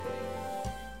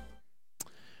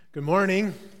Good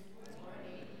morning.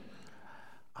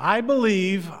 I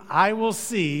believe I will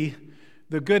see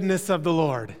the goodness of the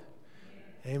Lord.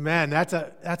 Amen.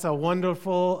 That's a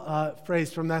wonderful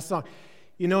phrase from that song.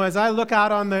 You know, as I look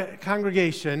out on the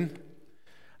congregation,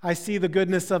 I see the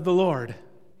goodness of the Lord.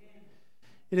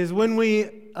 It is when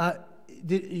we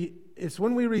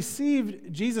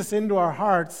received Jesus into our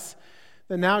hearts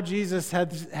that now Jesus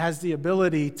has the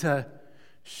ability to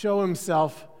show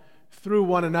himself through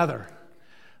one another.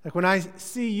 Like when I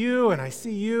see you and I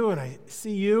see you and I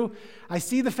see you, I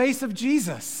see the face of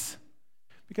Jesus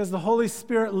because the Holy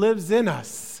Spirit lives in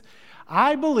us.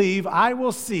 I believe I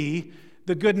will see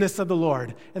the goodness of the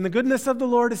Lord. And the goodness of the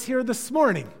Lord is here this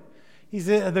morning.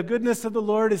 The goodness of the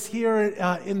Lord is here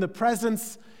in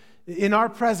our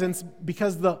presence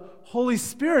because the Holy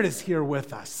Spirit is here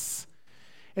with us.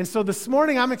 And so this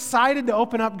morning I'm excited to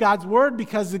open up God's Word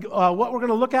because what we're going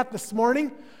to look at this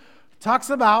morning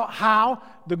talks about how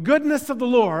the goodness of the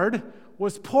Lord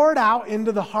was poured out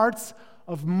into the hearts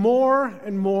of more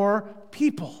and more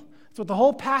people. That's what the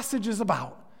whole passage is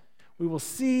about. We will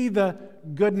see the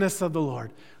goodness of the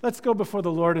Lord. Let's go before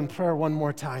the Lord in prayer one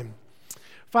more time.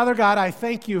 Father God, I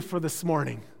thank you for this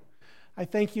morning. I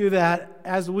thank you that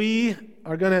as we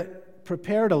are going to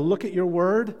prepare to look at your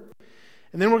word,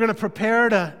 and then we're going to prepare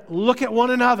to look at one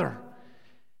another.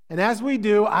 And as we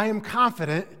do, I am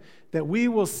confident that we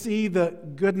will see the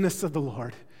goodness of the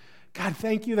Lord. God,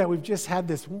 thank you that we've just had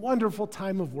this wonderful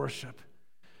time of worship.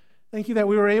 Thank you that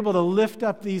we were able to lift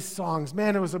up these songs.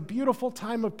 Man, it was a beautiful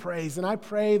time of praise, and I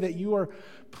pray that you are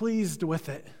pleased with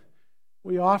it.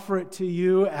 We offer it to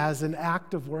you as an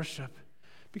act of worship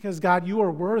because, God, you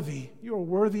are worthy. You are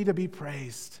worthy to be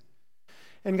praised.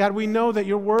 And, God, we know that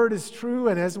your word is true,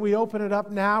 and as we open it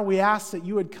up now, we ask that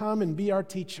you would come and be our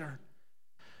teacher.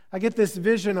 I get this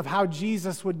vision of how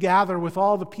Jesus would gather with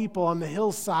all the people on the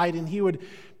hillside and he would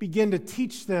begin to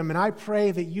teach them. And I pray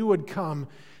that you would come,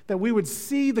 that we would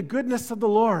see the goodness of the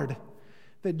Lord,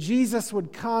 that Jesus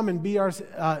would come and be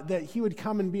that he would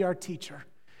come and be our teacher,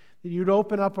 that you'd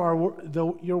open up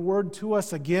your word to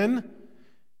us again,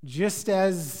 just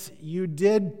as you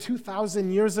did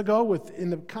 2,000 years ago in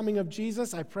the coming of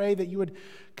Jesus. I pray that you would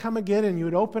come again and you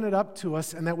would open it up to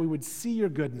us and that we would see your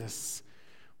goodness.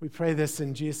 We pray this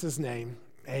in Jesus' name.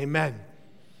 Amen.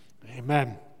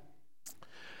 Amen.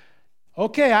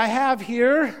 Okay, I have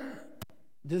here,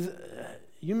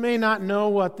 you may not know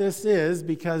what this is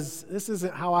because this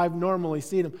isn't how I've normally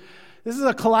seen them. This is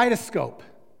a kaleidoscope.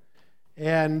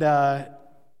 And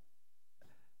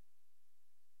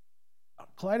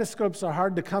kaleidoscopes are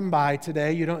hard to come by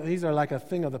today. These are like a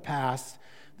thing of the past.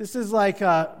 This is like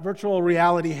a virtual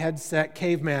reality headset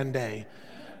caveman day.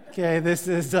 Okay, this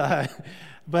is...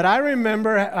 But I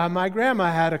remember my grandma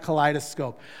had a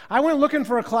kaleidoscope. I went looking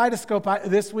for a kaleidoscope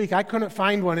this week. I couldn't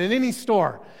find one in any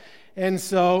store. And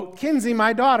so Kinsey,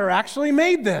 my daughter, actually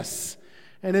made this.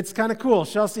 And it's kind of cool.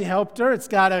 Chelsea helped her. It's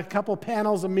got a couple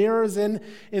panels of mirrors in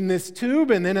this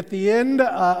tube. And then at the end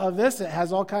of this, it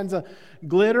has all kinds of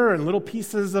glitter and little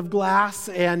pieces of glass.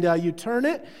 And you turn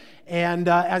it. And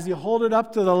as you hold it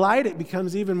up to the light, it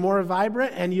becomes even more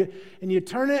vibrant. And you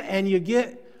turn it and you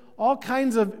get all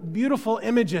kinds of beautiful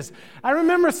images. I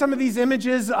remember some of these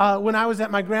images when I was at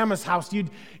my grandma's house.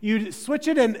 You'd switch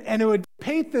it and it would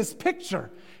paint this picture.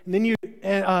 And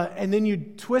then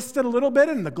you'd twist it a little bit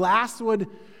and the glass would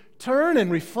turn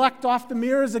and reflect off the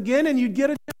mirrors again and you'd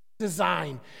get a different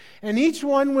design. And each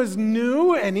one was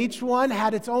new and each one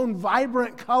had its own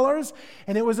vibrant colors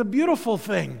and it was a beautiful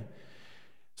thing.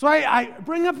 So I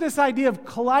bring up this idea of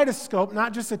kaleidoscope,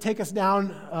 not just to take us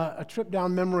down a trip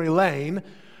down memory lane,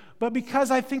 but because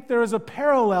I think there is a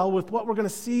parallel with what we're going to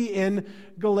see in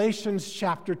Galatians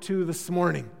chapter 2 this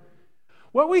morning.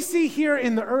 What we see here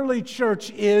in the early church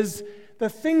is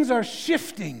that things are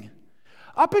shifting.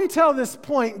 Up until this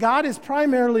point, God has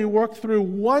primarily worked through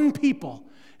one people.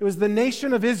 It was the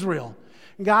nation of Israel.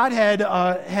 God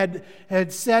had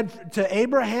said to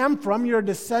Abraham, from your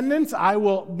descendants, I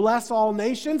will bless all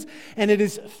nations. And it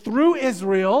is through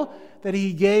Israel that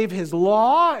he gave his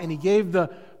law and he gave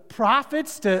the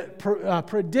prophets to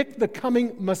predict the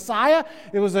coming Messiah.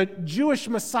 It was a Jewish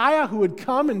Messiah who would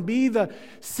come and be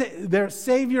their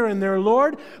Savior and their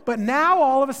Lord. But now,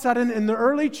 all of a sudden, in the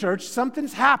early church, something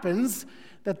happens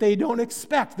that they don't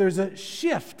expect. There's a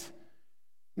shift.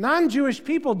 Non-Jewish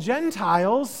people,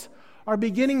 Gentiles, are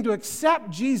beginning to accept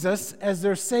Jesus as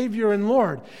their Savior and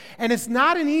Lord. And it's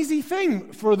not an easy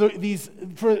thing for these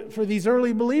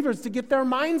early believers to get their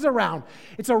minds around.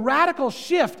 It's a radical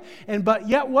shift. But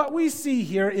yet what we see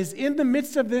here is in the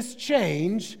midst of this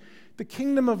change, the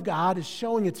kingdom of God is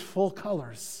showing its full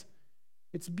colors.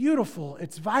 It's beautiful.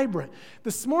 It's vibrant.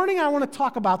 This morning I want to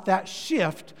talk about that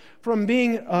shift from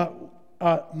being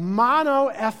a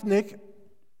mono-ethnic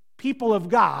people of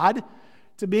God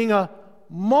to being a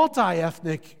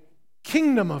multi-ethnic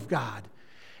kingdom of God.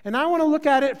 And I want to look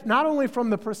at it not only from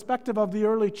the perspective of the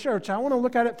early church, I want to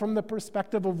look at it from the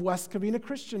perspective of West Covina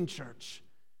Christian Church.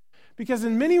 Because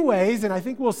in many ways, and I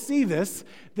think we'll see this,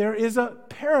 there is a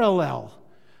parallel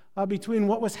between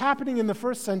what was happening in the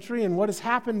first century and what has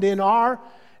happened in our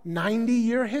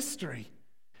 90-year history.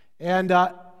 And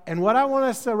what I want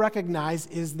us to recognize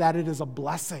is that it is a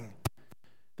blessing.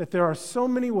 That there are so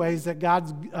many ways that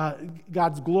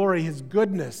God's glory, His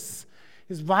goodness,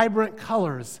 His vibrant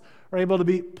colors are able to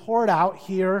be poured out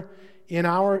here in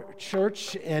our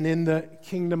church and in the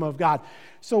kingdom of God.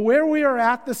 So where we are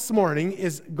at this morning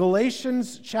is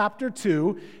Galatians chapter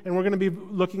 2, and we're going to be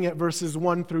looking at verses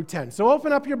 1 through 10. So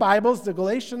open up your Bibles to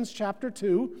Galatians chapter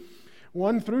 2,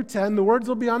 1 through 10. The words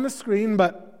will be on the screen,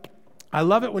 but I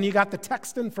love it when you got the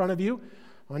text in front of you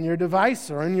on your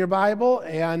device or in your Bible,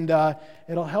 and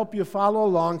it'll help you follow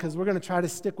along because we're going to try to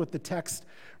stick with the text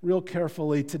real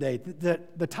carefully today.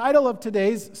 The title of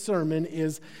today's sermon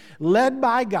is Led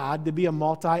by God to be a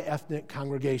Multi-Ethnic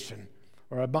Congregation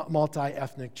or a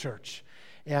multi-ethnic church.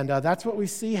 And that's what we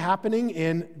see happening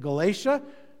in Galatia,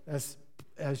 as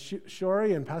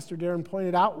Shori and Pastor Darren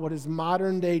pointed out, what is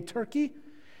modern-day Turkey.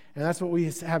 And that's what we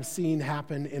have seen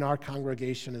happen in our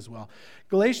congregation as well.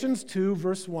 Galatians 2,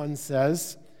 verse 1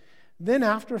 says, "Then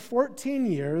after 14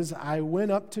 years I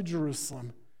went up to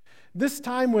Jerusalem, this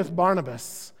time with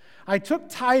Barnabas. I took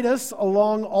Titus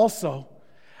along also.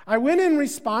 I went in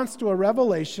response to a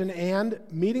revelation and,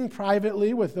 meeting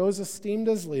privately with those esteemed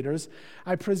as leaders,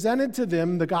 I presented to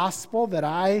them the gospel that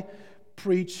I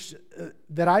preach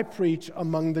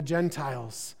among the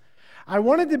Gentiles. I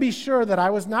wanted to be sure that I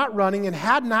was not running and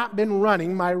had not been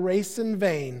running my race in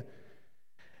vain.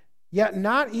 Yet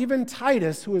not even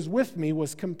Titus, who was with me,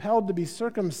 was compelled to be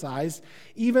circumcised,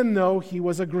 even though he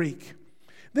was a Greek.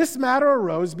 This matter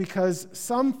arose because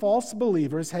some false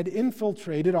believers had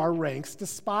infiltrated our ranks to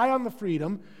spy on the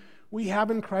freedom we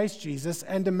have in Christ Jesus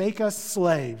and to make us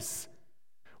slaves.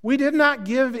 We did not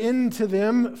give in to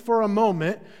them for a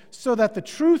moment so that the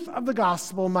truth of the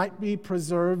gospel might be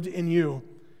preserved in you.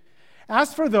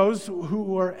 As for those who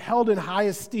were held in high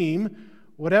esteem,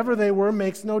 whatever they were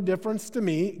makes no difference to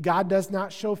me. God does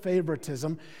not show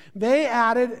favoritism. They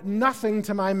added nothing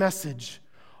to my message.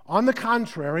 On the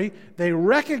contrary, they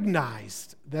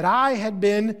recognized that I had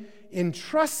been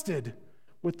entrusted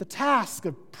with the task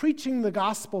of preaching the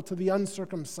gospel to the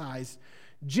uncircumcised,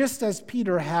 just as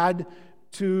Peter had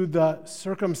to the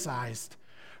circumcised.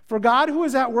 For God, who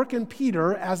is at work in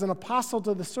Peter as an apostle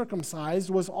to the circumcised,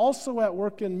 was also at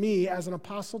work in me as an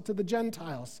apostle to the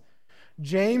Gentiles.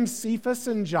 James, Cephas,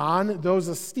 and John, those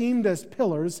esteemed as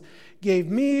pillars, gave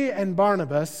me and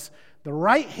Barnabas the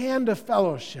right hand of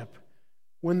fellowship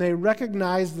when they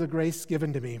recognized the grace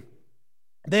given to me.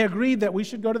 They agreed that we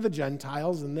should go to the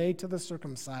Gentiles and they to the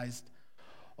circumcised.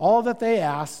 All that they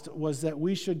asked was that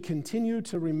we should continue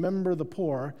to remember the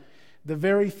poor, the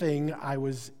very thing I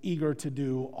was eager to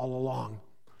do all along."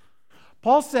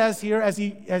 Paul says here, as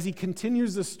he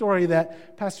continues the story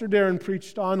that Pastor Darren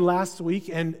preached on last week,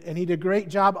 and he did a great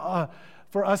job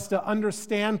for us to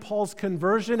understand Paul's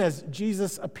conversion as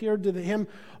Jesus appeared to him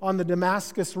on the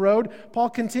Damascus Road. Paul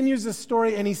continues the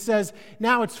story and he says,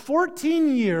 now it's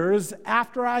 14 years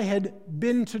after I had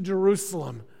been to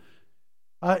Jerusalem.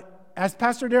 As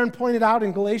Pastor Darren pointed out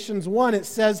in Galatians 1, it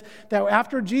says that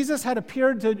after Jesus had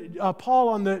appeared to Paul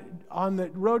on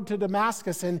the road to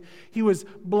Damascus and he was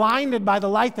blinded by the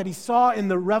light that he saw in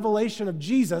the revelation of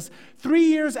Jesus, 3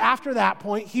 years after that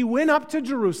point, he went up to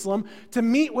Jerusalem to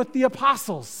meet with the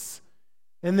apostles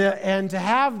and to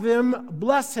have them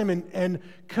bless him and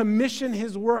commission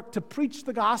his work to preach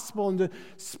the gospel and to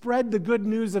spread the good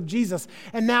news of Jesus.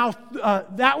 And now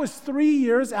that was 3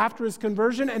 years after his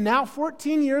conversion, and now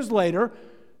 14 years later,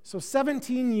 so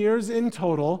 17 years in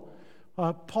total,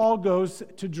 Paul goes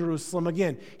to Jerusalem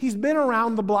again. He's been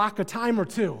around the block a time or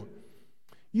two.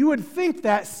 You would think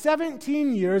that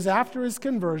 17 years after his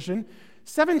conversion,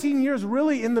 17 years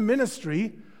really in the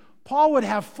ministry, Paul would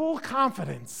have full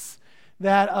confidence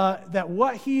that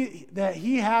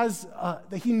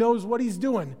he knows what he's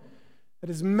doing, that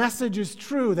his message is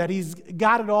true, that he's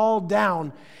got it all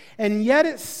down. And yet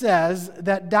it says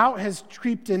that doubt has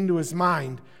creeped into his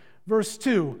mind. Verse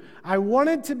 2, I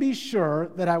wanted to be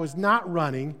sure that I was not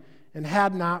running and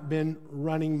had not been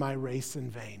running my race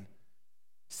in vain.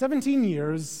 17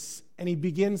 years, and he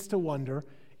begins to wonder,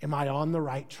 am I on the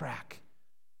right track?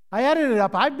 I added it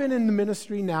up. I've been in the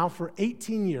ministry now for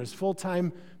 18 years,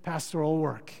 full-time pastoral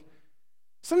work.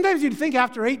 Sometimes you'd think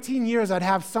after 18 years I'd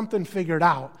have something figured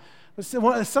out. But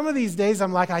some of these days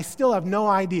I'm like, I still have no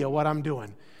idea what I'm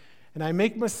doing. And I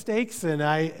make mistakes, and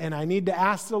I need to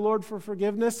ask the Lord for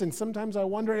forgiveness, and sometimes I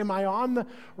wonder, am I on the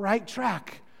right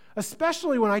track?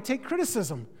 Especially when I take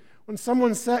criticism. When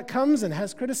someone comes and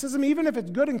has criticism, even if it's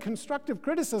good and constructive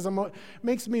criticism, it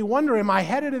makes me wonder, am I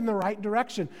headed in the right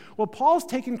direction? Well, Paul's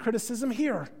taking criticism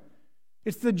here.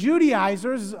 It's the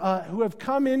Judaizers who have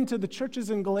come into the churches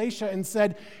in Galatia and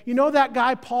said, you know that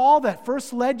guy Paul that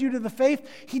first led you to the faith?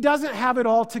 He doesn't have it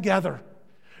all together.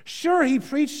 Sure, he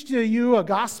preached to you a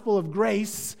gospel of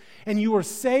grace, and you were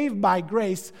saved by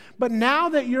grace, but now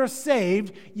that you're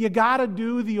saved, you got to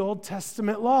do the Old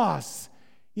Testament laws.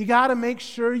 You got to make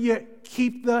sure you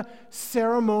keep the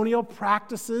ceremonial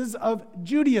practices of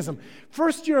Judaism.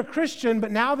 First, you're a Christian,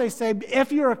 but now they say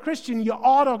if you're a Christian, you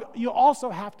also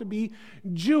have to be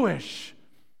Jewish.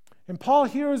 And Paul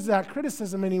hears that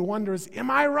criticism and he wonders,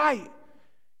 am I right?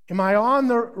 Am I on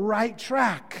the right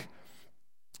track?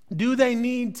 Do they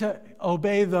need to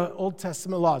obey the Old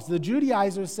Testament laws? The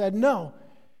Judaizers said no.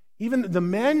 Even the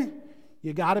men,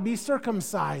 you got to be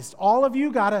circumcised. All of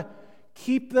you got to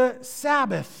keep the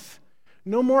Sabbath.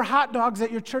 No more hot dogs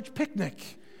at your church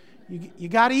picnic. You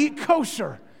got to eat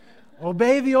kosher.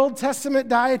 Obey the Old Testament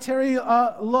dietary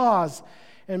laws.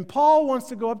 And Paul wants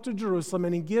to go up to Jerusalem,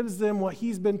 and he gives them what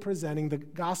he's been presenting, the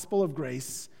gospel of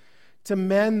grace, to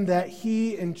men that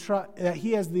he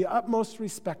has the utmost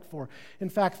respect for. In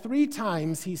fact, 3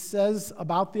 times he says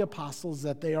about the apostles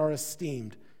that they are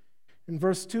esteemed. In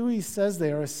verse 2, he says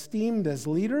they are esteemed as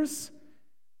leaders.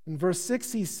 In verse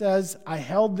 6, he says, I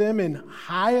held them in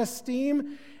high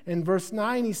esteem. In verse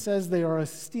 9, he says they are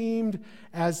esteemed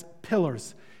as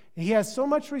pillars. And he has so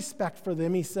much respect for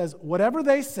them, he says, whatever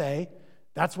they say,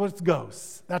 that's what it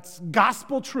goes. That's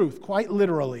gospel truth, quite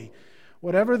literally.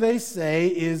 Whatever they say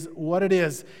is what it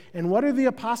is. And what do the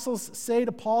apostles say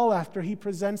to Paul after he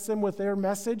presents them with their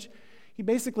message? He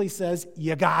basically says,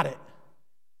 you got it.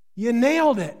 You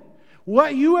nailed it.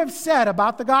 What you have said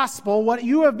about the gospel, what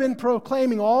you have been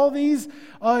proclaiming all these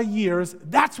years,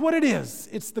 that's what it is.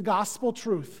 It's the gospel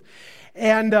truth.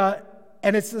 And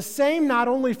it's the same not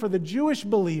only for the Jewish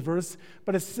believers,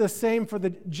 but it's the same for the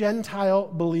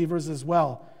Gentile believers as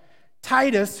well.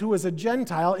 Titus, who was a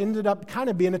Gentile, ended up kind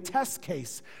of being a test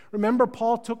case. Remember,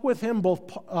 Paul took with him both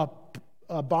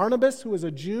Barnabas, who was a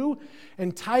Jew,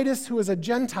 and Titus, who was a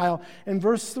Gentile. In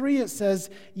verse 3, it says,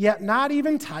 yet not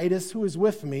even Titus, who is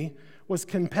with me, was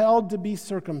compelled to be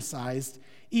circumcised,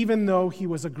 even though he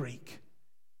was a Greek.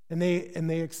 And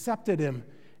they accepted him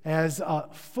as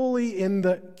fully in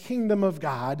the kingdom of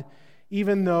God,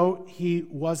 even though he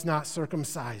was not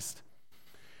circumcised.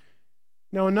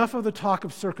 Now, enough of the talk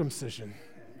of circumcision,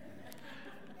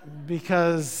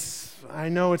 because I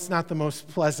know it's not the most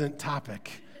pleasant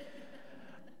topic.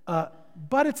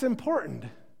 But it's important,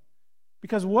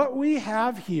 because what we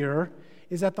have here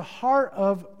is at the heart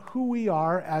of who we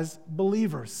are as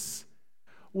believers.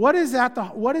 What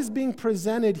is being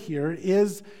presented here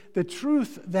is the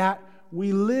truth that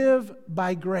we live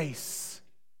by grace.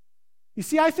 You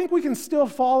see, I think we can still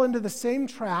fall into the same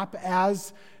trap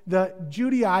as the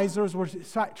Judaizers were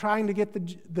trying to get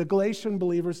the Galatian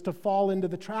believers to fall into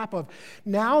the trap of.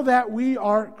 Now that we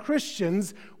are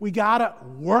Christians, we got to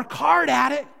work hard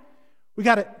at it. We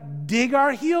got to dig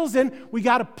our heels in. We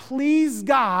got to please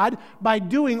God by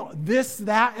doing this,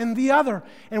 that, and the other.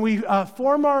 And we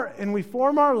form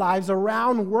our lives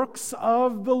around works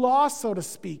of the law, so to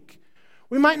speak.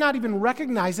 We might not even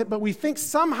recognize it, but we think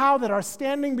somehow that our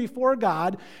standing before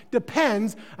God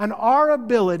depends on our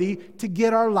ability to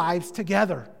get our lives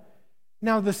together.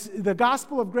 Now, the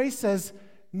gospel of grace says,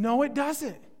 no, it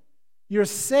doesn't. You're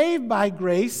saved by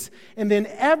grace, and then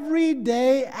every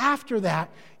day after that,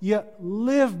 you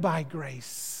live by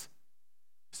grace.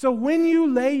 So when you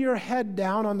lay your head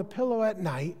down on the pillow at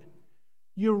night,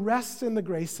 you rest in the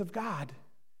grace of God.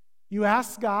 You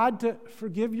ask God to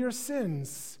forgive your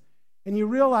sins. And you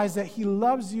realize that He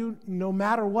loves you no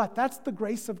matter what. That's the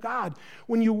grace of God.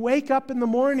 When you wake up in the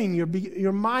morning,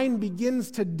 your mind begins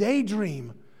to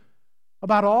daydream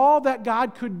about all that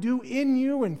God could do in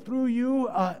you and through you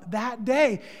that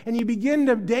day. And you begin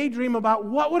to daydream about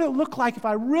what would it look like if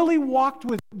I really walked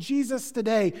with Jesus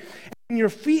today. And your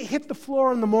feet hit the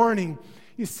floor in the morning.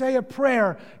 You say a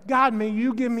prayer, God, may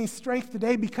you give me strength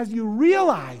today, because you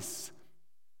realize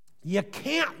you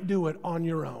can't do it on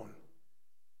your own.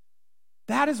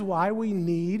 That is why we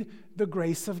need the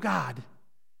grace of God.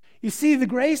 You see, the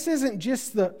grace isn't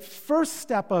just the first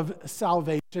step of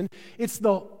salvation, it's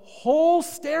the whole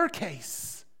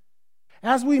staircase.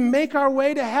 As we make our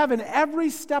way to heaven, every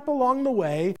step along the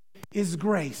way is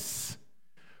grace.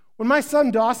 When my son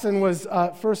Dawson was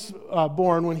first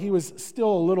born, when he was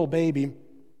still a little baby,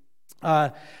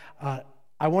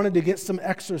 I wanted to get some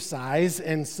exercise,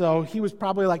 and so he was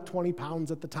probably like 20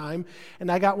 pounds at the time,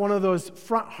 and I got one of those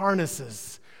front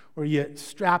harnesses where you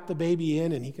strap the baby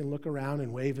in and he can look around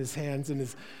and wave his hands and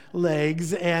his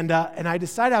legs, and I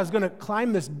decided I was going to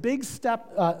climb this big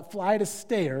flight of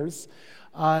stairs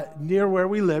near where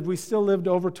we lived. We still lived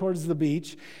over towards the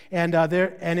beach, and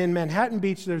in Manhattan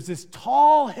Beach there's this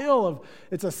tall hill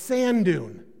it's a sand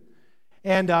dune,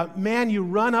 and man, you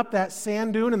run up that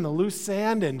sand dune in the loose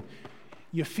sand and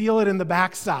you feel it in the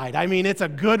backside. I mean, it's a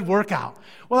good workout.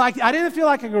 Well, I didn't feel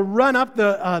like I could run up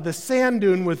the sand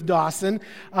dune with Dawson,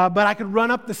 but I could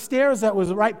run up the stairs that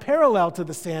was right parallel to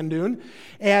the sand dune.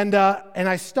 And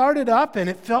I started up, and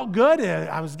it felt good.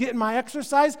 I was getting my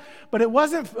exercise, but it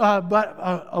wasn't. But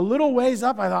a little ways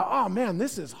up, I thought, oh man,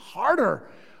 this is harder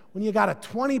when you got a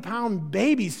 20-pound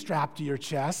baby strapped to your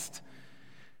chest.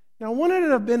 Now, wouldn't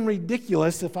it have been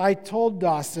ridiculous if I told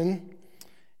Dawson,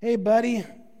 "Hey, buddy,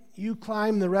 you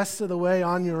climb the rest of the way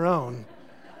on your own.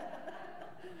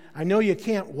 I know you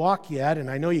can't walk yet,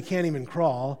 and I know you can't even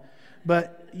crawl,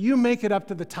 but you make it up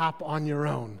to the top on your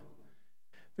own."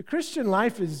 The Christian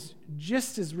life is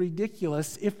just as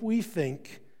ridiculous if we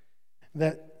think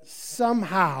that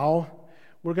somehow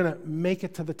we're going to make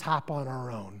it to the top on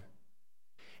our own.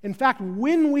 In fact,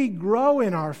 when we grow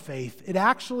in our faith, it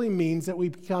actually means that we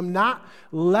become not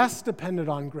less dependent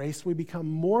on grace, we become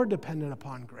more dependent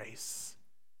upon grace.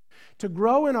 To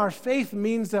grow in our faith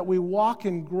means that we walk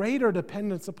in greater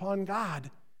dependence upon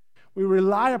God. We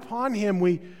rely upon Him.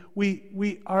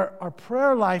 Our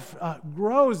prayer life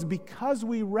grows because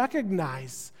we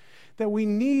recognize that we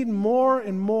need more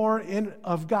and more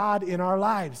of God in our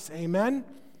lives. Amen?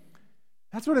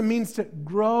 That's what it means to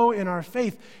grow in our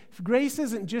faith. Grace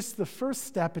isn't just the first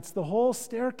step, it's the whole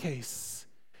staircase.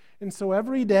 And so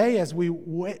every day as we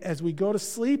go to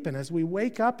sleep and as we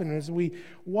wake up and as we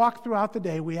walk throughout the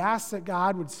day, we ask that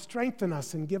God would strengthen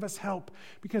us and give us help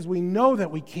because we know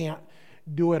that we can't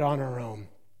do it on our own.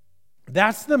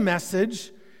 That's the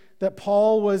message that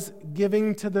Paul was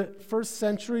giving to the first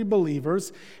century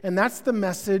believers, and that's the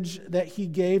message that he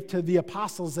gave to the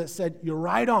apostles that said, "You're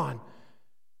right on."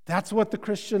 That's what the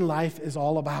Christian life is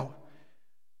all about.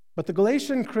 But the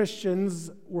Galatian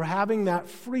Christians were having that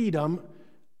freedom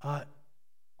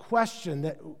question,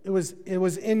 that it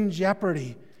was in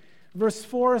jeopardy. Verse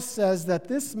 4 says that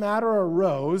this matter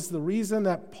arose, the reason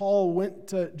that Paul went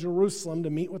to Jerusalem to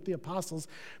meet with the apostles,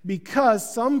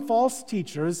 because some false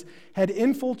teachers had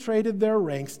infiltrated their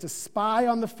ranks to spy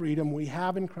on the freedom we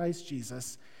have in Christ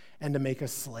Jesus and to make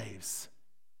us slaves.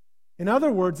 In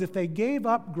other words, if they gave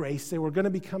up grace, they were going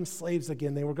to become slaves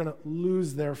again. They were going to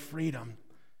lose their freedom.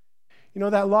 You know,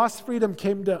 that lost freedom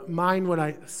came to mind when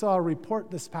I saw a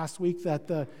report this past week that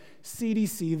the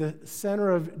CDC, the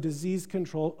Center of Disease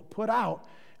Control, put out.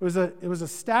 It was a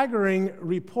staggering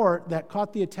report that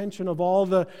caught the attention of all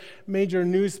the major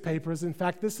newspapers. In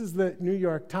fact, this is the New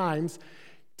York Times.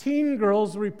 Teen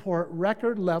girls report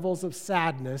record levels of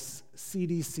sadness,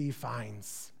 CDC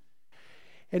finds.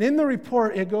 And in the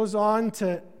report, it goes on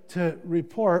to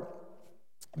report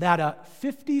that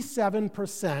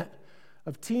 57%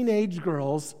 of teenage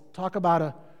girls talk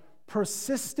about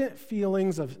persistent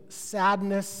feelings of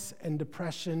sadness and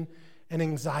depression and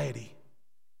anxiety.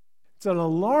 It's an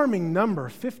alarming number,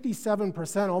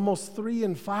 57%, almost 3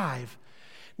 in 5.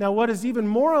 Now, what is even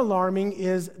more alarming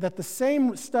is that the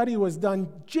same study was done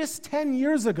just 10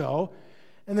 years ago,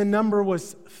 and the number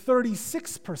was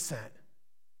 36%.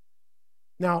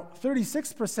 Now,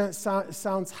 36%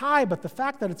 sounds high, but the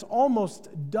fact that it's almost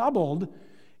doubled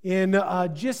in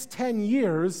just 10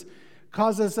 years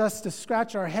causes us to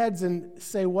scratch our heads and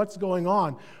say, what's going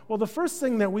on? Well, the first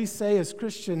thing that we say as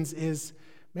Christians is,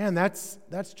 man, that's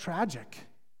tragic.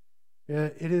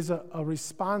 It is a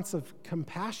response of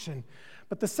compassion.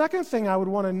 But the second thing I would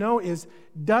want to know is,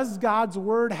 does God's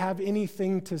word have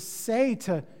anything to say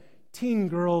to teen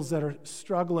girls that are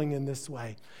struggling in this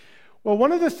way? Well,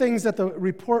 one of the things that the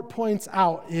report points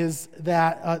out is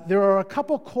that there are a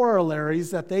couple corollaries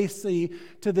that they see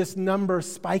to this number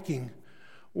spiking.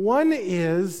 One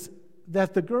is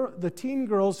that the teen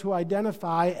girls who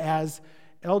identify as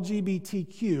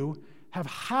LGBTQ have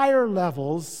higher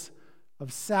levels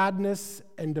of sadness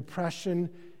and depression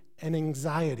and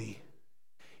anxiety.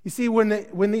 You see, when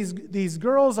these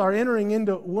girls are entering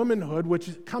into womanhood,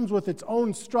 which comes with its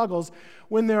own struggles,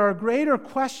 when there are greater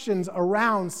questions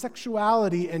around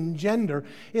sexuality and gender,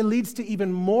 it leads to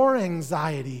even more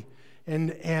anxiety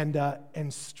and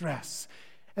stress.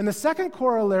 And the second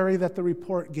corollary that the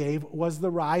report gave was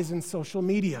the rise in social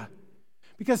media.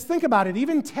 Because think about it,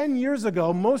 even 10 years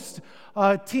ago, most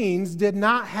teens did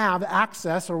not have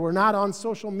access or were not on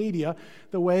social media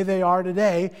the way they are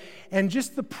today. And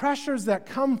just the pressures that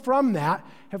come from that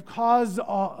have caused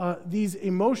these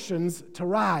emotions to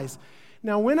rise.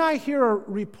 Now, when I hear a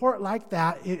report like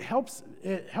that, it helps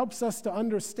us to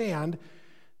understand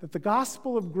that the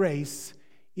gospel of grace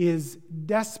is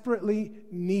desperately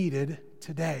needed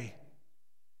today.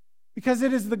 Because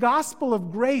it is the gospel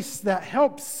of grace that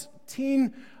helps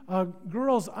teen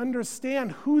girls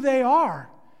understand who they are.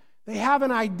 They have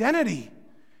an identity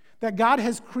that God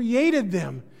has created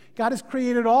them. God has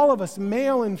created all of us,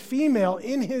 male and female,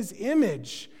 in His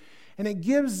image. And it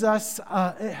gives us,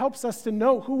 it helps us to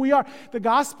know who we are. The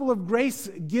gospel of grace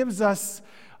gives us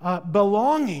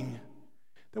belonging,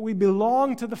 that we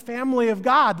belong to the family of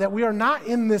God, that we are not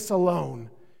in this alone.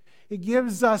 It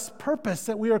gives us purpose,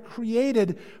 that we are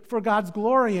created for God's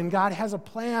glory, and God has a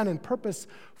plan and purpose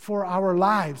for our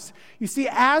lives. You see,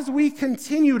 as we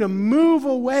continue to move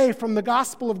away from the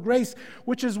gospel of grace,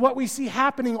 which is what we see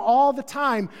happening all the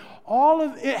time, all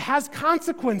of it has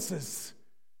consequences.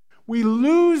 We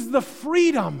lose the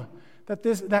freedom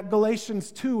that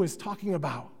Galatians 2 is talking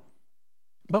about.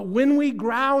 But when we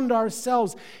ground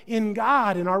ourselves in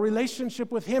God, in our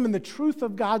relationship with Him, in the truth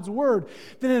of God's Word,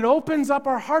 then it opens up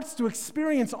our hearts to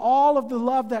experience all of the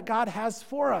love that God has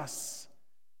for us.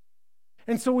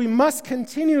 And so we must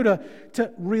continue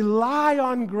to rely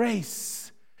on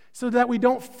grace so that we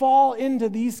don't fall into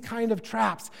these kind of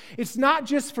traps. It's not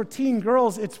just for teen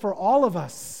girls, it's for all of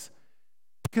us.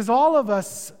 Because all of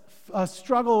us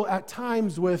struggle at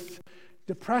times with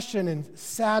depression and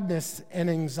sadness and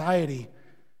anxiety.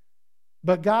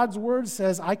 But God's word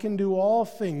says, I can do all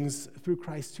things through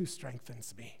Christ who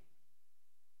strengthens me.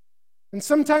 And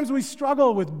sometimes we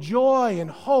struggle with joy and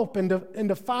hope and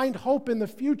to find hope in the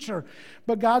future.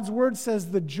 But God's word says,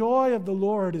 the joy of the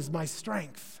Lord is my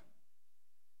strength.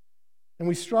 And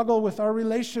we struggle with our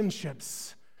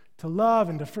relationships, to love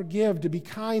and to forgive, to be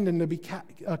kind and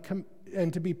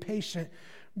to be patient.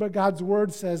 But God's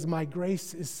word says, my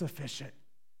grace is sufficient.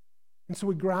 And so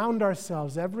we ground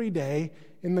ourselves every day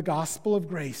in the gospel of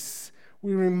grace.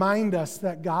 We remind us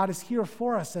that God is here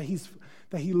for us, that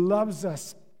He loves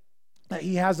us, that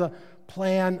He has a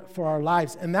plan for our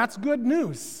lives. And that's good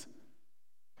news.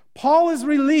 Paul is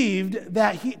relieved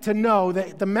to know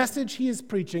that the message he is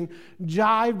preaching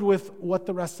jived with what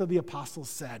the rest of the apostles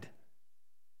said.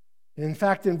 And in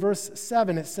fact, in verse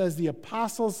 7, it says the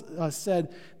apostles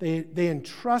said they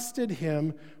entrusted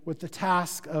him with the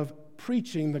task of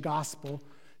preaching the gospel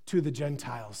to the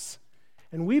Gentiles.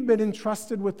 And we've been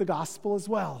entrusted with the gospel as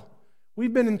well.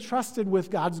 We've been entrusted with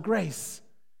God's grace.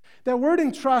 That word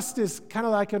entrust is kind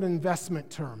of like an investment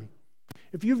term.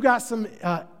 If you've got some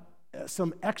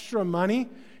extra money,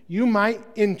 you might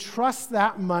entrust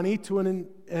that money to an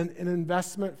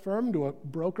investment firm, to a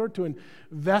broker, to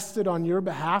invest it on your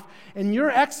behalf. And your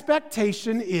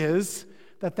expectation is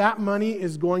that money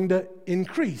is going to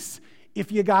increase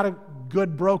if you got a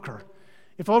good broker.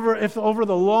 If over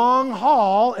the long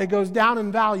haul it goes down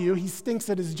in value, he stinks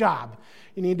at his job.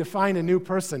 You need to find a new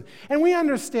person. And we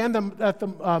understand that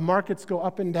the markets go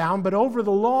up and down, but over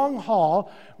the long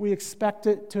haul, we expect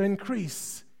it to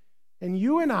increase. And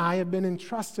you and I have been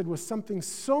entrusted with something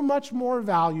so much more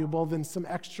valuable than some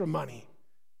extra money.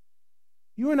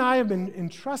 You and I have been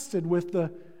entrusted with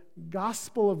the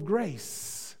gospel of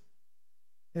grace,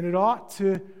 and it ought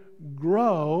to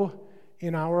grow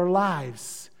in our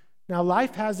lives. Now,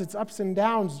 life has its ups and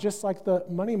downs, just like the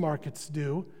money markets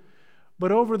do.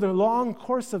 But over the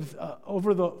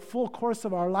full course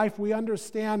of our life, we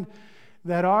understand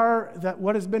that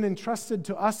what has been entrusted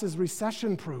to us is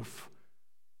recession-proof.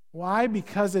 Why?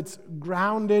 Because it's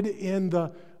grounded in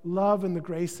the love and the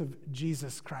grace of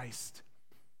Jesus Christ.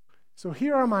 So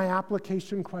here are my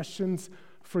application questions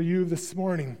for you this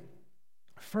morning.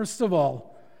 First of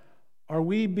all, are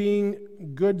we being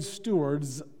good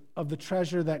stewards of the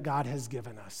treasure that God has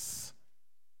given us?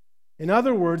 In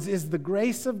other words, is the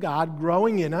grace of God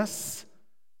growing in us?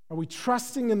 Are we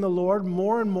trusting in the Lord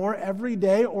more and more every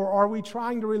day, or are we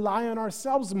trying to rely on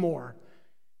ourselves more?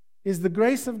 Is the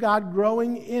grace of God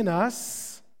growing in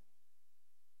us,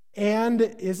 and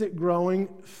is it growing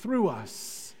through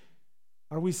us?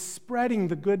 Are we spreading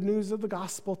the good news of the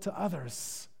gospel to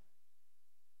others?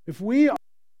 If we are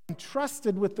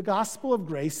entrusted with the gospel of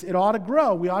grace, it ought to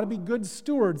grow. We ought to be good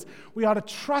stewards. We ought to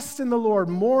trust in the Lord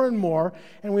more and more,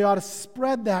 and we ought to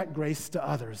spread that grace to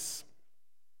others.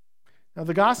 Now,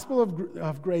 the gospel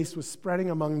of grace was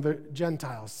spreading among the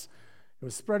Gentiles. It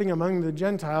was spreading among the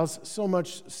Gentiles so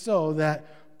much so that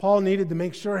Paul needed to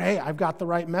make sure, hey, I've got the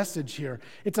right message here.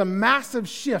 It's a massive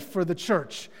shift for the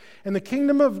church. And the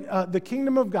kingdom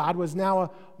of God was now a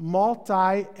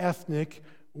multi-ethnic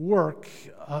work,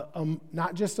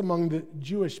 not just among the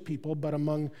Jewish people, but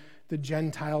among the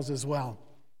Gentiles as well.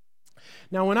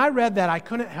 Now, when I read that, I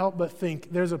couldn't help but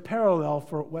think there's a parallel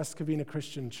for West Covina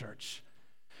Christian Church.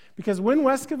 Because when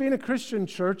West Covina Christian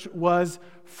Church was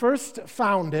first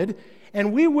founded,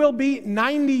 and we will be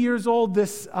 90 years old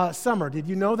this summer. Did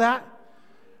you know that?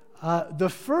 The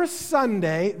first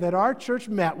Sunday that our church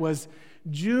met was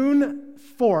June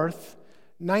 4th,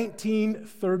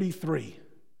 1933.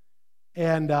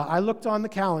 And I looked on the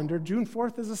calendar. June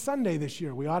 4th is a Sunday this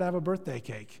year. We ought to have a birthday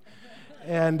cake.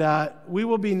 And we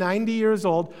will be 90 years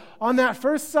old. On that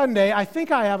first Sunday, I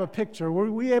think I have a picture.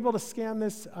 Were we able to scan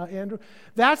this, Andrew?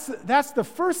 That's the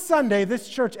first Sunday this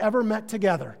church ever met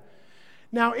together.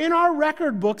 Now, in our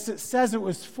record books, it says it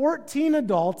was 14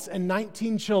 adults and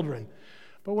 19 children.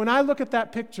 But when I look at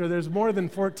that picture, there's more than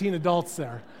 14 adults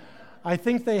there. I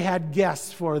think they had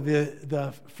guests for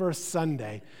the first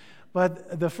Sunday.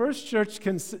 But the first church,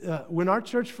 when our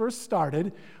church first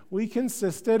started, we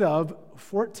consisted of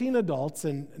 14 adults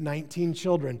and 19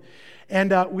 children.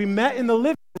 And we met in the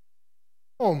living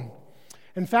room.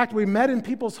 In fact, we met in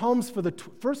people's homes for the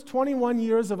first 21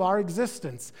 years of our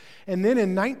existence. And then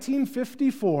in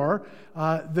 1954,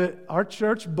 our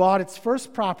church bought its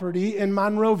first property in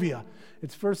Monrovia,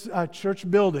 its first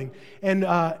church building. And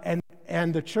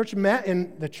the church met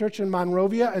in the church in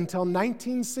Monrovia until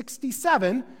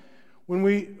 1967, when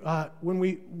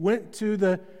we went to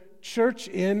the church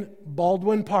in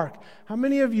Baldwin Park. How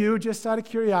many of you, just out of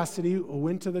curiosity,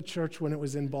 went to the church when it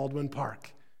was in Baldwin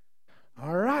Park?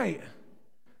 All right.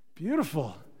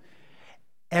 Beautiful.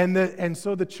 And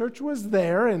so the church was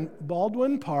there in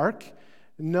Baldwin Park,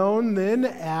 known then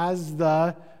as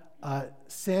the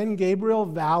San Gabriel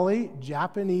Valley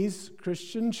Japanese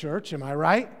Christian Church. Am I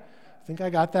right? I think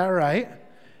I got that right.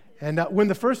 And when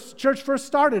the church first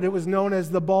started, it was known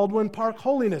as the Baldwin Park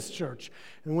Holiness Church.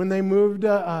 And when they moved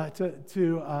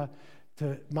to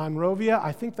Monrovia,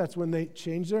 I think that's when they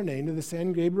changed their name to the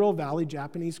San Gabriel Valley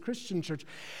Japanese Christian Church.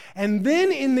 And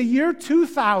then in the year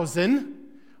 2000,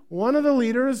 one of the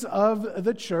leaders of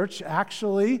the church,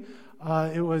 actually,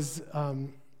 it was,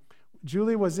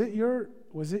 Julie, was it your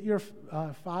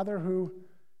father who,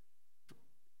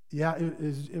 yeah,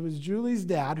 it was Julie's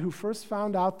dad who first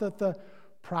found out that the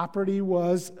property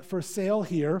was for sale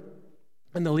here.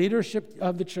 And the leadership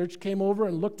of the church came over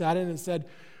and looked at it and said,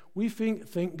 we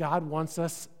think God wants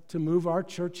us to move our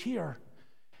church here.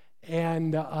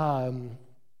 And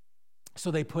so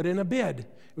they put in a bid. It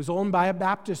was owned by a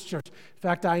Baptist church. In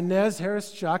fact, Inez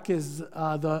Harris-Chuck is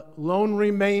the lone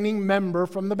remaining member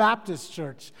from the Baptist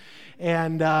church.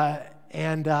 And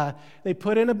they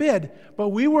put in a bid. But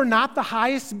we were not the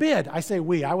highest bid. I say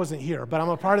we. I wasn't here, but I'm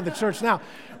a part of the church now.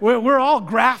 We're all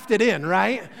grafted in,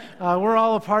 right? We're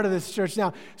all a part of this church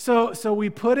now. So we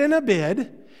put in a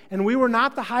bid. And we were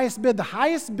not the highest bid. The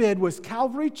highest bid was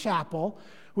Calvary Chapel,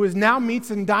 who is now Meats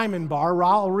and Diamond Bar.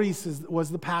 Raul Reese was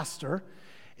the pastor.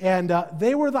 And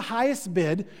they were the highest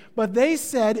bid. But they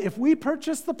said if we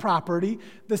purchase the property,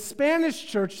 the Spanish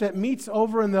church that meets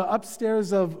over in the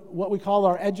upstairs of what we call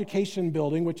our education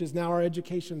building, which is now our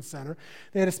education center,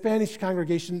 they had a Spanish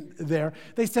congregation there.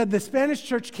 They said the Spanish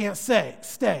church can't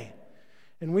stay.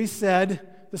 And we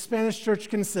said the Spanish church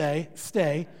can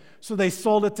stay. So they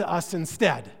sold it to us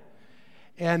instead.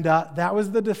 And that was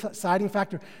the deciding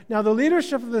factor. Now, the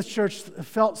leadership of the church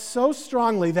felt so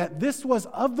strongly that this was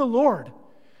of the Lord,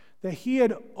 that He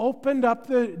had opened up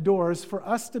the doors for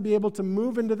us to be able to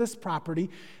move into this property.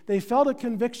 They felt a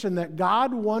conviction that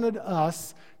God wanted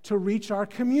us to reach our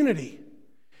community.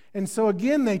 And so,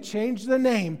 again, they changed the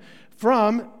name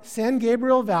from San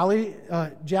Gabriel Valley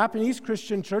Japanese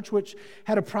Christian Church, which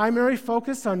had a primary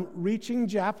focus on reaching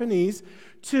Japanese,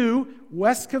 to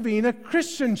West Covina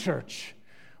Christian Church,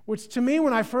 which to me,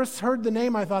 when I first heard the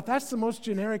name, I thought, that's the most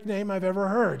generic name I've ever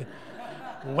heard.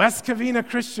 West Covina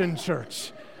Christian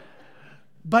Church.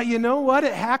 But you know what?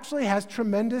 It actually has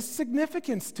tremendous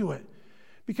significance to it.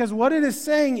 Because what it is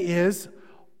saying is,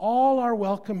 all are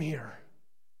welcome here.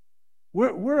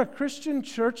 We're a Christian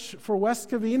church for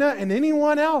West Covina, and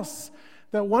anyone else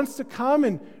that wants to come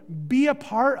and be a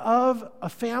part of a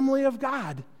family of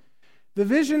God. The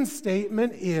vision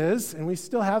statement is, and we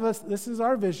still have this is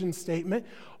our vision statement,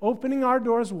 opening our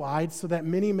doors wide so that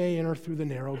many may enter through the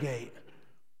narrow gate.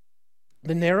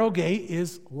 The narrow gate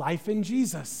is life in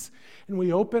Jesus, and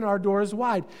we open our doors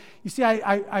wide. You see,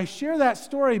 I share that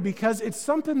story because it's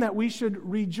something that we should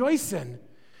rejoice in.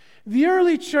 The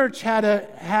early church had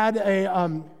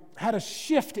a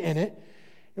shift in it,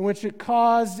 in which it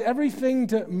caused everything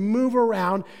to move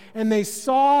around, and they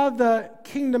saw the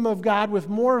kingdom of God with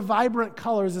more vibrant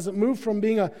colors as it moved from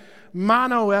being a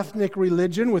mono-ethnic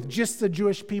religion with just the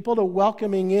Jewish people to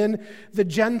welcoming in the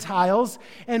Gentiles.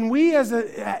 And we,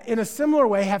 in a similar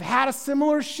way, have had a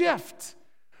similar shift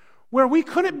where we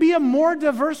couldn't be a more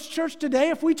diverse church today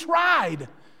if we tried.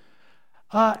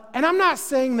 And I'm not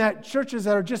saying that churches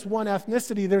that are just one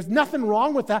ethnicity, there's nothing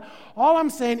wrong with that. All I'm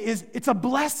saying is it's a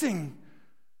blessing.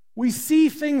 We see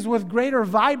things with greater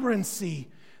vibrancy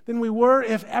than we were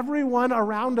if everyone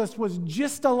around us was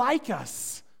just alike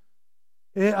us.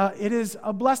 It is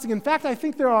a blessing. In fact, I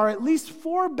think there are at least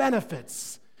 4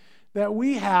 benefits that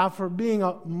we have for being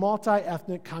a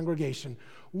multi-ethnic congregation.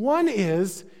 One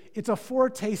is it's a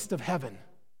foretaste of heaven.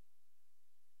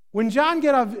 When John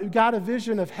got a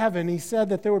vision of heaven, he said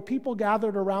that there were people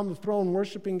gathered around the throne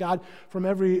worshiping God from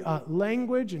every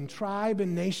language and tribe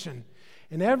and nation.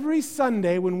 And every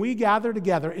Sunday when we gather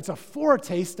together, it's a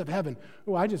foretaste of heaven.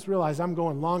 Oh, I just realized I'm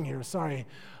going long here. Sorry.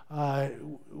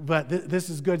 But this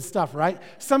is good stuff, right?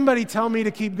 Somebody tell me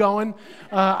to keep going.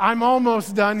 I'm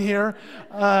almost done here.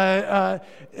 One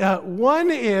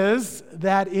is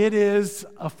that it is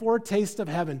a foretaste of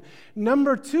heaven.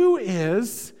 Number 2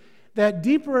 is that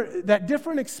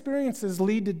different experiences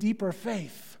lead to deeper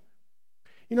faith.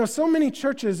 You know, so many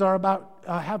churches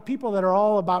have people that are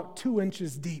all about 2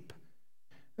 inches deep.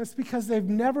 That's because they've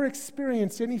never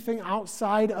experienced anything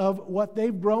outside of what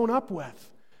they've grown up with.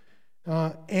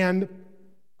 And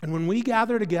when we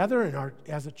gather together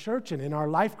as a church and in our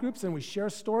life groups and we share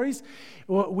stories,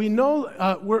 we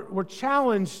know we're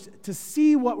challenged to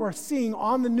see what we're seeing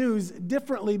on the news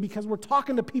differently because we're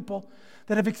talking to people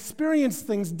that have experienced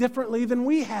things differently than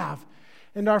we have.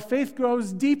 And our faith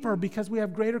grows deeper because we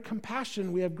have greater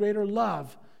compassion, we have greater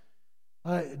love.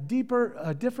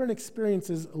 Different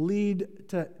experiences lead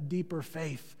to deeper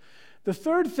faith. The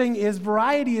third thing is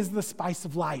variety is the spice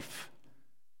of life.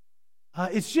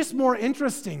 It's just more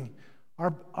interesting.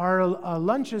 Our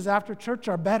lunches after church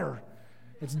are better.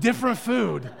 It's different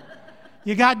food.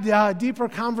 You got deeper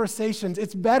conversations.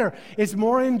 It's better. It's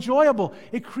more enjoyable.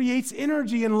 It creates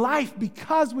energy in life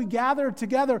because we gather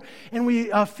together and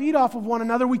we feed off of one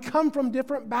another. We come from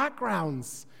different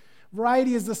backgrounds.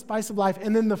 Variety is the spice of life.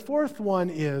 And then the fourth one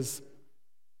is,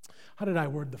 how did I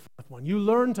word the fourth one? You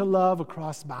learn to love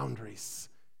across boundaries.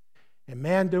 And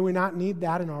man, do we not need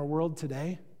that in our world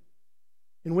today?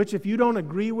 In which if you don't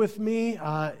agree with me,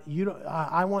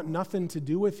 I want nothing to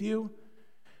do with you.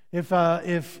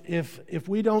 If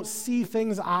we don't see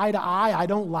things eye to eye, I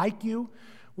don't like you.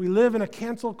 We live in a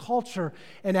cancel culture,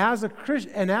 and as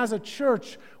a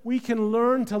church, we can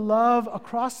learn to love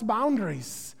across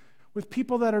boundaries with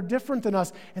people that are different than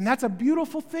us, and that's a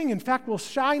beautiful thing. In fact, we'll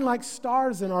shine like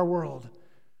stars in our world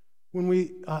when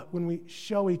we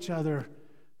show each other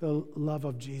the love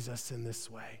of Jesus in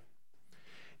this way.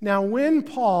 Now, when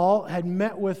Paul had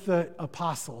met with the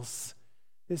apostles,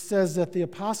 it says that the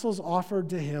apostles offered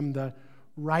to him the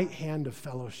right hand of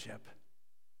fellowship.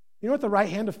 You know what the right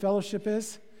hand of fellowship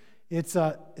is? It's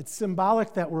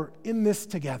symbolic that we're in this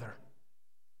together,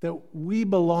 that we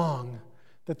belong,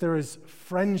 that there is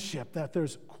friendship, that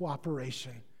there's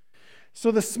cooperation.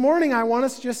 So this morning, I want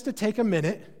us just to take a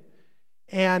minute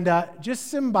and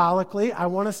just symbolically, I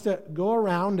want us to go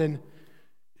around and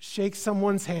shake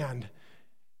someone's hand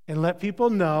and let people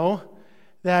know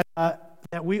that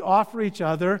we offer each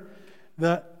other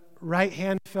the right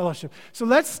hand fellowship. So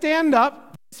let's stand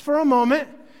up just for a moment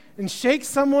and shake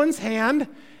someone's hand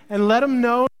and let them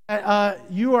know that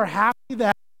you are happy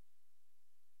that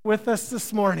you're with us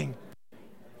this morning.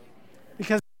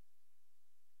 Because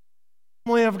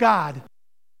family of God,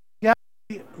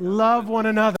 we love one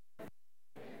another.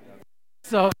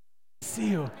 So good to see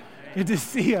you. Good to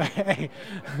see you. Hey.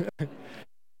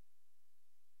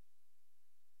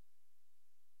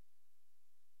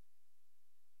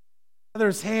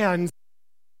 Others' hands.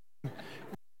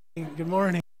 Good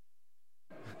morning.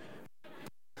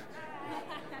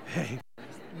 Hey.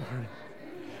 Good morning.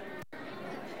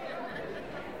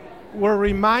 We're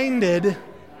reminded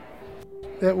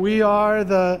that we are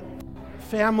the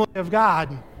family of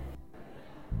God.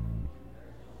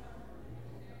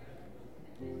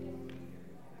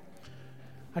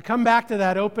 I come back to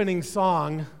that opening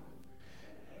song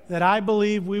that I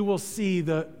believe we will see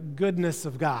the goodness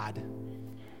of God.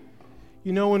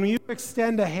 You know, when you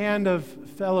extend a hand of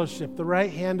fellowship, the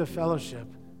right hand of fellowship,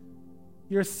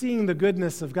 you're seeing the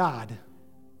goodness of God.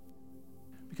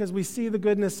 Because we see the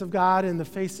goodness of God in the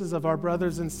faces of our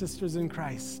brothers and sisters in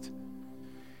Christ.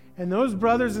 And those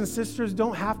brothers and sisters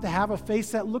don't have to have a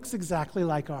face that looks exactly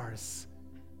like ours.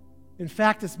 In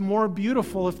fact, it's more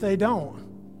beautiful if they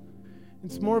don't.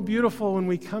 It's more beautiful when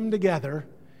we come together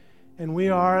and we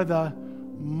are the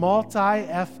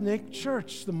multi-ethnic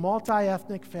church, the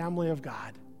multi-ethnic family of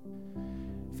God.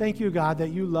 Thank you, God, that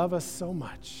you love us so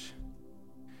much.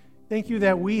 Thank you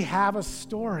that we have a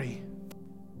story,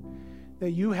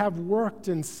 that you have worked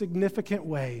in significant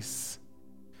ways.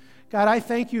 God, I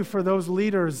thank you for those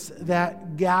leaders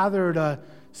that gathered a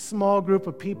small group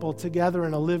of people together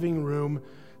in a living room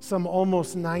some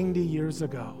almost 90 years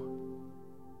ago.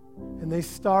 And they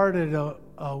started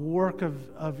a work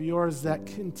of yours that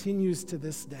continues to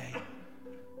this day.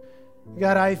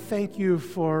 God, I thank you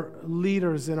for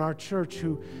leaders in our church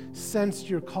who sensed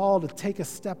your call to take a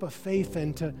step of faith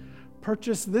and to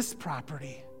purchase this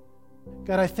property.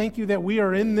 God, I thank you that we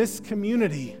are in this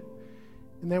community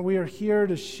and that we are here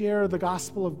to share the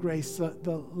gospel of grace,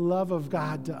 the love of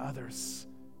God to others.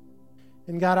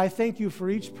 And God, I thank you for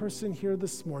each person here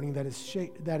this morning that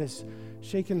has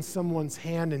shaken someone's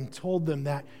hand and told them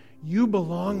that you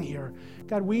belong here.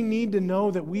 God, we need to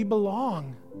know that we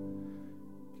belong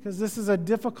because this is a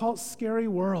difficult, scary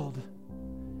world.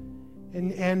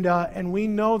 And we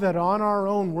know that on our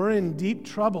own we're in deep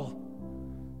trouble.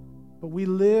 But we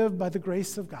live by the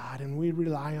grace of God and we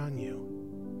rely on you.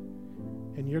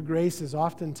 And your grace is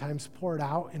oftentimes poured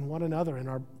out in one another, in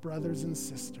our brothers and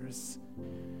sisters.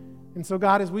 And so,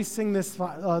 God, as we sing this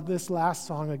last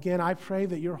song, again, I pray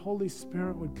that your Holy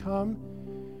Spirit would come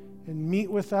and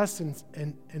meet with us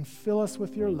and fill us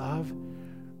with your love.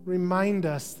 Remind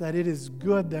us that it is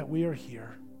good that we are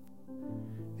here,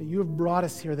 that you have brought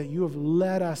us here, that you have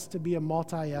led us to be a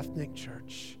multi-ethnic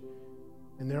church.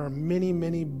 And there are many,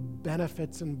 many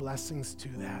benefits and blessings to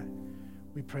that.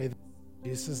 We pray in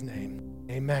Jesus' name.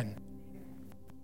 Amen.